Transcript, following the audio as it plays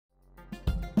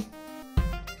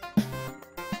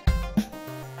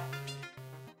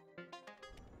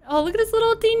Oh, look at his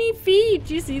little teeny feet.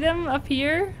 Do you see them up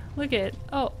here? Look at,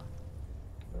 oh.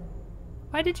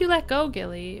 Why did you let go,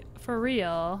 Gillie? For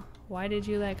real. Why did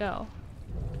you let go?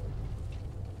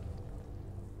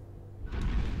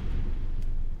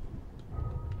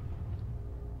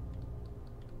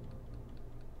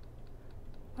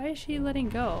 Why is she letting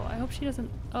go? I hope she doesn't,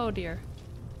 oh dear.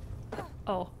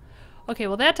 Oh. Okay,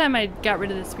 well that time I got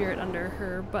rid of the spirit under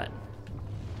her, but...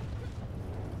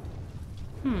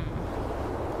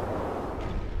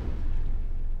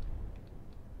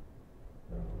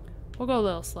 We'll go a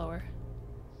little slower.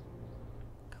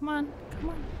 Come on, come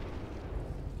on.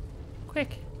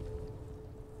 Quick.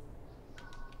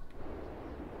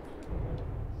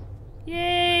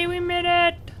 Yay, we made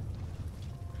it!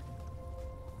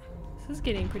 This is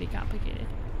getting pretty complicated,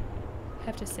 I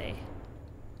have to say.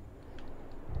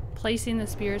 Placing the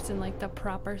spirits in like the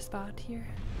proper spot here.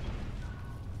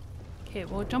 Okay,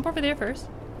 we'll jump over there first.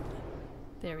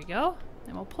 There we go.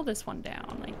 And we'll pull this one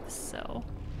down like so.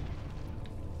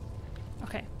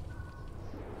 Okay.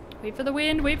 Wait for the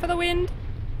wind, wait for the wind.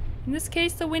 In this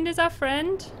case, the wind is our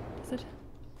friend. Is it?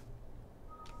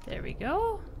 There we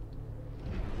go.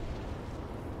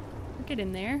 Get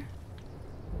in there.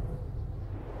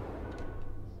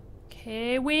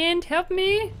 Okay, wind, help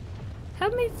me.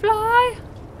 Help me fly.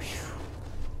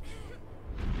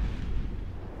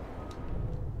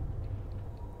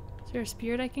 Is there a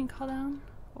spirit I can call down?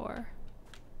 Or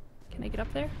can I get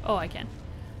up there? Oh, I can.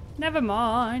 Never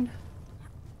mind.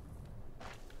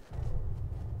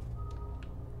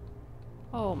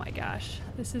 Oh my gosh.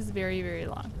 This is very, very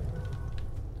long.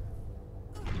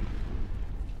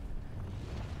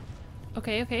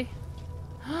 Okay, okay.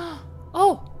 Oh!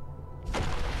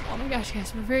 Oh my gosh,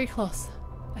 guys, we're very close.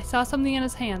 I saw something in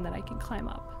his hand that I can climb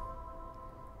up.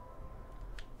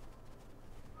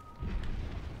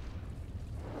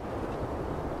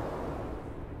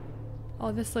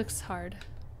 Oh, this looks hard.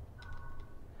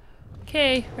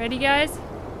 Okay, ready guys?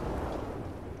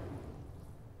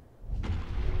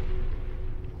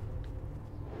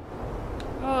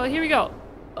 Oh, here we go.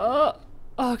 Oh,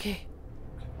 okay.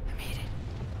 I made it.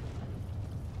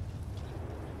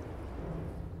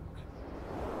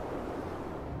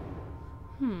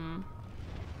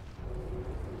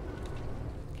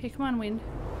 Okay, come on, wind.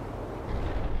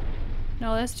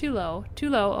 No, that's too low. Too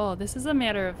low. Oh, this is a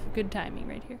matter of good timing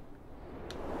right here.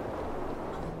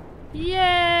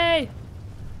 Yay!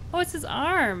 Oh, it's his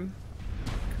arm.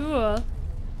 Cool.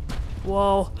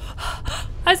 Whoa.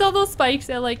 I saw those spikes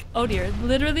at like, oh dear,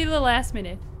 literally the last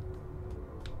minute.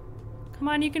 Come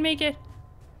on, you can make it.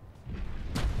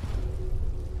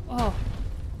 Oh.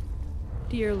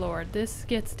 Dear Lord, this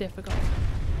gets difficult.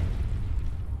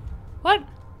 What?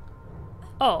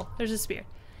 Oh, there's a spear.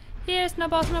 Here,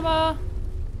 Snowball, Snowball.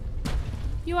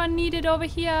 You are needed over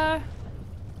here.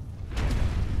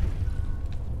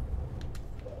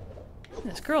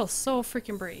 This girl is so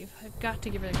freaking brave. I've got to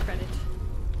give her the credit.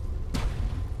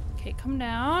 Okay, come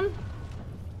down.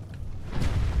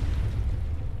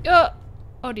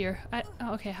 Oh dear.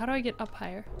 Oh, okay, how do I get up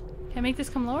higher? Can I make this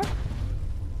come lower?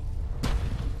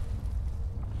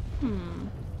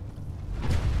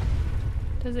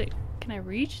 Does it... Can I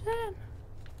reach that?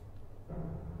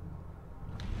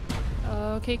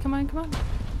 Okay, come on, come on.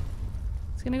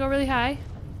 It's gonna go really high.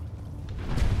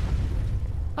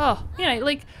 Oh, yeah,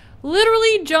 like,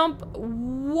 literally jump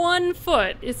 1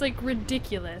 foot. It's like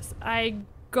ridiculous. I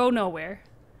go nowhere.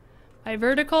 My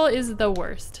vertical is the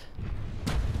worst.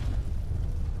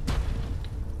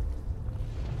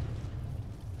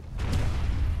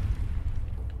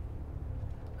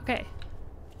 Okay.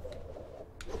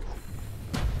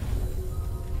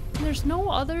 There's no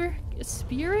other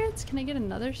spirits? Can I get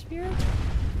another spirit?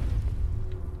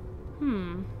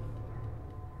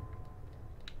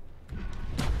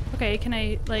 Okay, can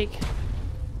I, like,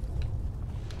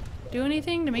 do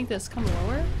anything to make this come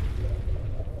lower?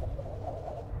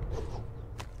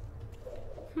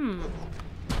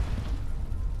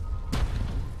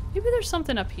 Maybe there's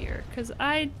something up here, because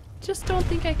I just don't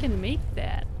think I can make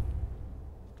that.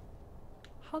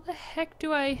 How the heck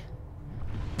do I...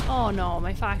 Oh no,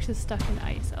 my fox is stuck in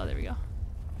ice. Oh, there we go.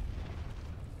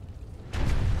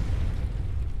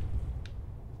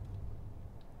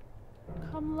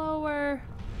 Come lower.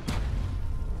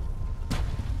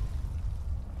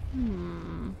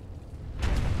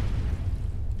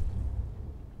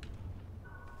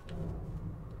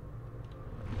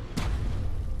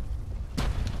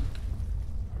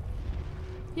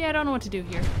 Yeah, I don't know what to do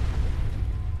here.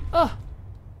 Oh!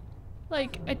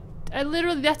 Like, I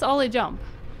literally, that's all I jump.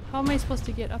 How am I supposed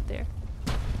to get up there?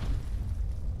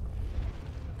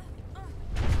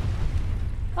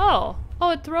 Oh! Oh,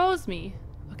 it throws me.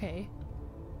 Okay.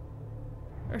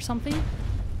 Or something.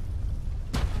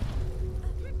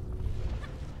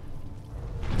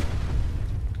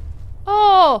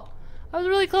 Oh! I was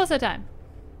really close that time.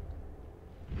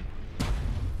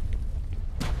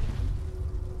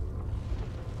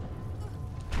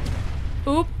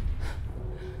 Oop.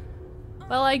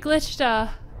 Well, I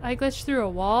glitched through a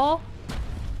wall.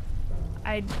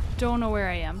 I don't know where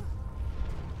I am.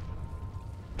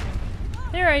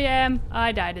 There I am.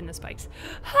 I died in the spikes.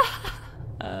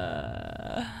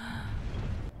 Oh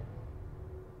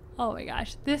my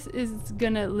gosh, this is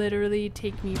gonna literally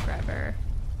take me forever.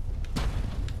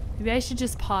 Maybe I should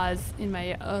just pause in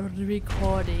my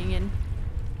recording and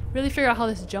really figure out how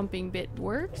this jumping bit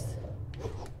works.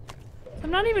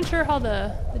 I'm not even sure how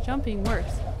the jumping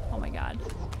works. Oh my god.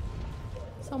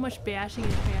 So much bashing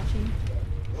and smashing.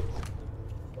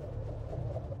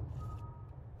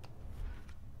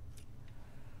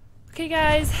 Okay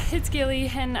guys, it's Gillie,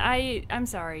 and I'm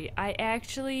sorry. I'm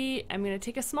gonna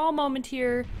take a small moment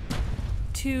here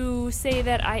to say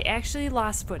that I actually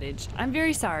lost footage. I'm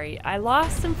very sorry. I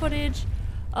lost some footage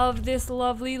of this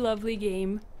lovely, lovely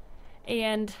game,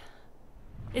 and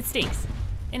it stinks.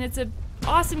 And it's an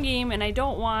awesome game, and I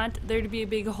don't want there to be a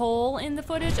big hole in the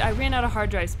footage. I ran out of hard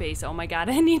drive space. Oh my god,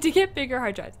 I need to get bigger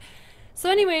hard drives. So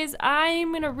anyways,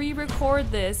 I'm gonna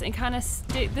re-record this and kind of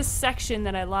stick this section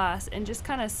that I lost and just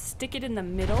kind of stick it in the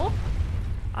middle.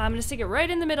 I'm gonna stick it right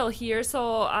in the middle here.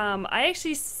 So I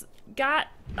actually got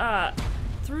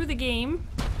through the game.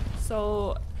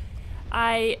 So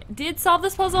I did solve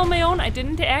this puzzle on my own. I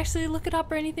didn't actually look it up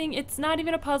or anything. It's not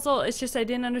even a puzzle. It's just I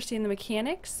didn't understand the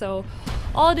mechanics. So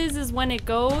all it is when it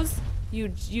goes, you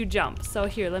jump. So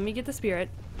here, let me get the spirit.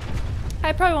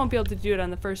 I probably won't be able to do it on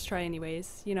the first try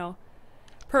anyways, you know.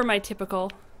 Per my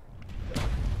typical.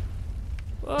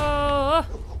 Whoa!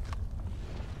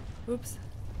 Oops.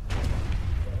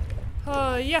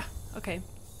 Oh, yeah. Okay.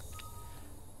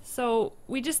 So,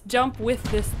 we just jump with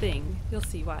this thing. You'll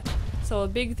see, watch. So, a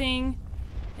big thing.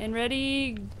 And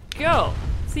ready, go!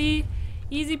 See?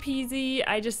 Easy peasy.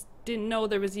 I just didn't know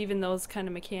there was even those kind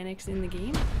of mechanics in the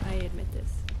game. I admit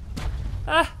this.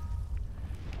 Ah!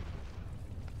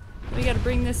 We gotta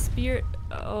bring this spirit.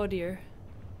 Oh, dear.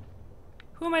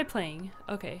 Who am I playing?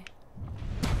 Okay.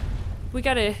 We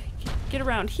gotta get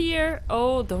around here.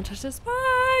 Oh, don't touch the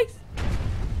spikes!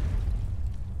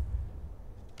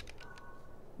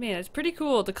 Man, it's pretty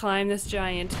cool to climb this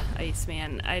giant ice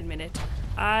man. I admit it.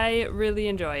 I really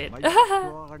enjoy it.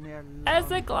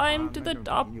 As I climbed to the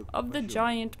top of the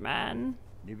giant man,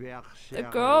 the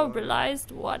girl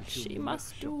realized what she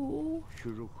must do.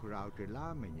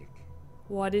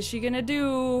 What is she gonna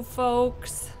do,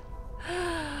 folks?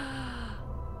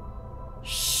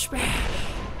 Smash!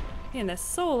 Man, that's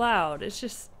so loud. It's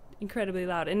just incredibly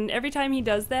loud. And every time he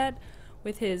does that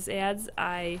with his axe,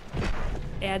 I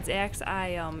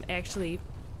actually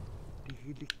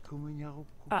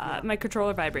my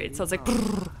controller vibrates. So it's like,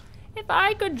 if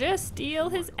I could just steal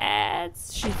his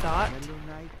ads, she thought,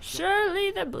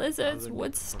 surely the blizzards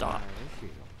would stop.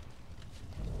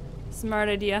 Smart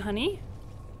idea, honey.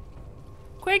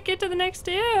 Quick, get to the next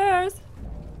stairs.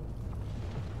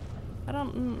 I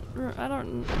don't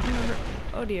remember.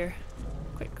 Oh dear.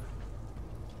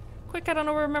 Quick, I don't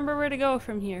remember where to go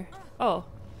from here. Oh.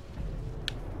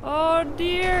 Oh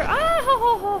dear.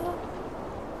 Ah!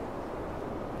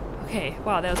 Okay,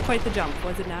 wow, that was quite the jump,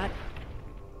 was it not?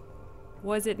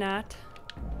 Was it not?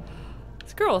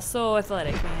 This girl's so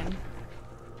athletic, man.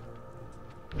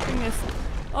 Bring this.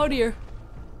 Oh dear.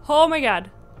 Oh my god.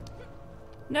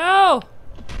 No!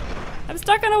 I'm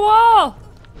stuck on a wall!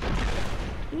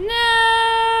 No!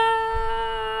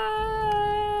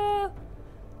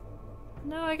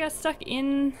 No, I got stuck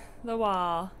in the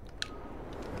wall.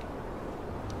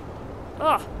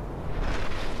 Ugh.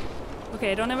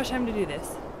 Okay, I don't have much time to do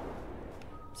this.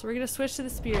 So we're gonna switch to the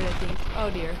spirit, I think. Oh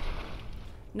dear.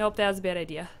 Nope, that was a bad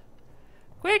idea.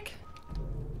 Quick!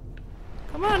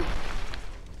 Come on!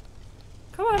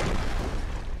 Come on!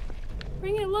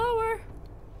 Bring it lower!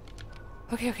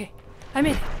 Okay, okay. I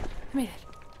made it. I made it.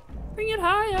 Bring it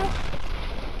higher.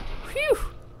 Phew!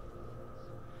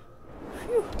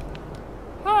 Phew!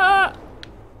 Ah!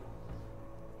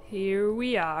 Here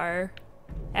we are.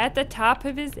 At the top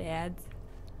of his ads.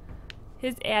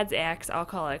 His ads axe, I'll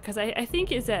call it. Because I think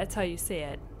that's how you say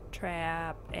it.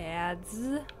 Trap ads.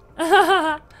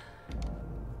 I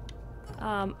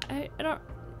don't...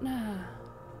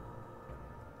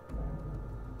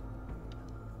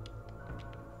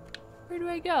 Where do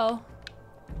I go?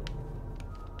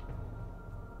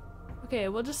 Okay,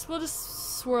 we'll just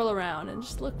swirl around and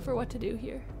just look for what to do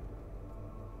here.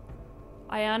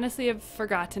 I honestly have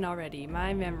forgotten already.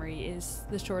 My memory is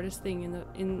the shortest thing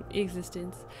in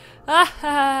existence.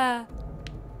 Ah!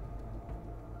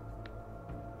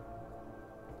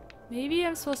 Maybe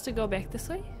I'm supposed to go back this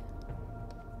way?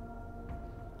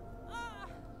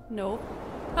 No.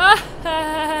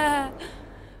 Ah!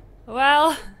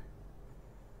 Well,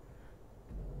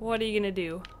 what are you gonna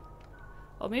do?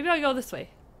 Oh, maybe I'll go this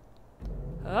way.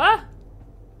 Ah!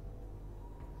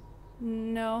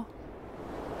 No.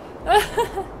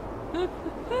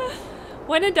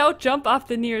 When in doubt, jump off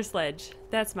the nearest ledge.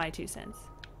 That's my 2 cents.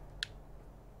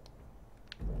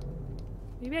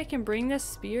 Maybe I can bring this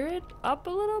spirit up a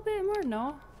little bit more?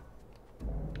 No.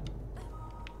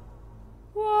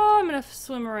 Whoa, I'm gonna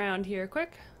swim around here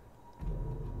quick.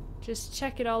 Just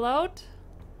check it all out.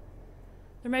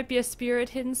 There might be a spirit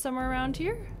hidden somewhere around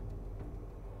here,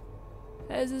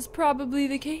 as is probably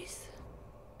the case.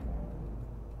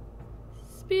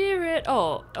 Spirit.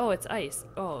 Oh, it's ice.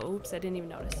 Oh, oops, I didn't even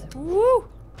notice. Woo!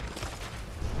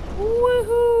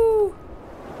 Woohoo!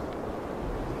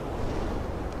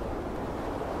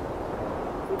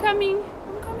 I'm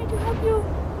coming to help you,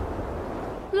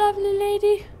 lovely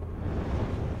lady.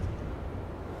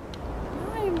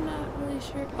 I'm not really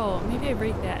sure. Oh, maybe I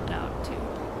break that now too.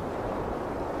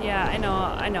 Yeah, I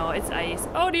know, it's ice.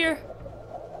 Oh dear!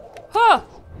 Huh!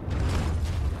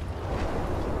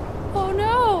 Oh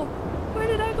no! Where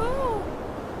did I go?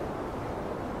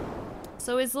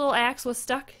 So his little axe was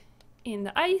stuck in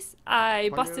the ice. I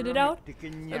busted it out.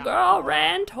 The girl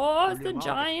ran towards the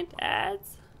giant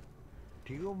adze.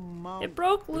 It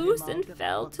broke loose and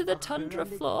fell to the tundra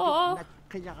floor.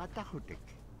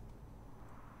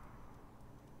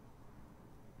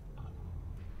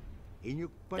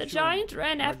 The giant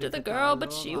ran after the girl,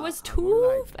 but she was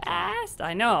too fast.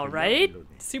 I know, right?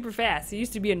 Super fast. He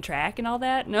used to be in track and all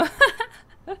that. No.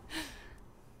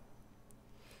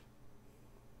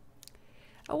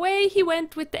 Away he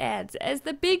went with the adze as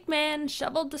the big man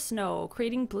shoveled the snow,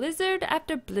 creating blizzard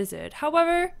after blizzard.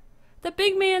 However, the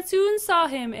big man soon saw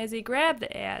him as he grabbed the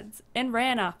adze and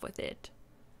ran off with it.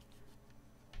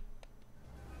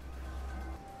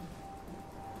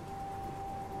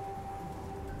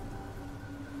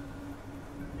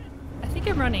 I think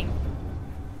I'm running,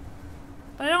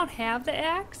 but I don't have the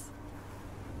axe,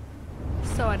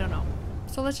 so I don't know.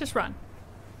 So let's just run.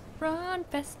 Run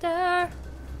faster,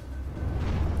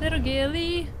 little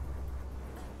Gillie.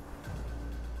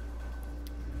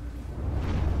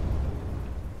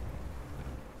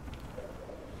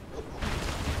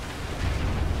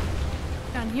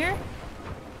 Down here?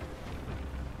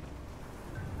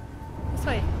 This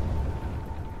way.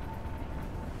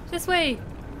 This way!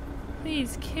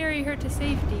 Please carry her to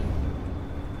safety.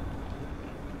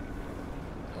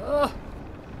 Ugh.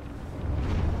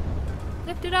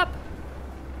 Lift it up!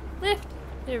 Lift!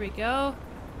 There we go.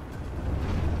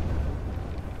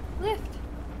 Lift!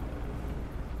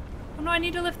 Oh no, I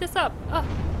need to lift this up. Oh.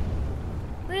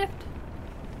 Lift!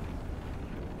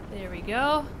 There we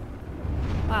go.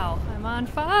 Wow, I'm on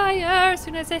fire. As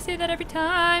soon as I say that every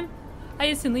time, I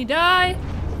instantly die.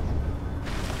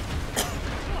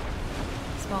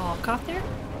 Small cough there.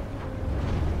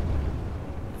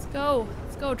 Let's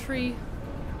go, tree.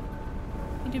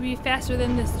 Need to be faster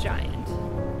than this giant.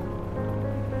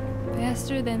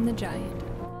 Faster than the giant.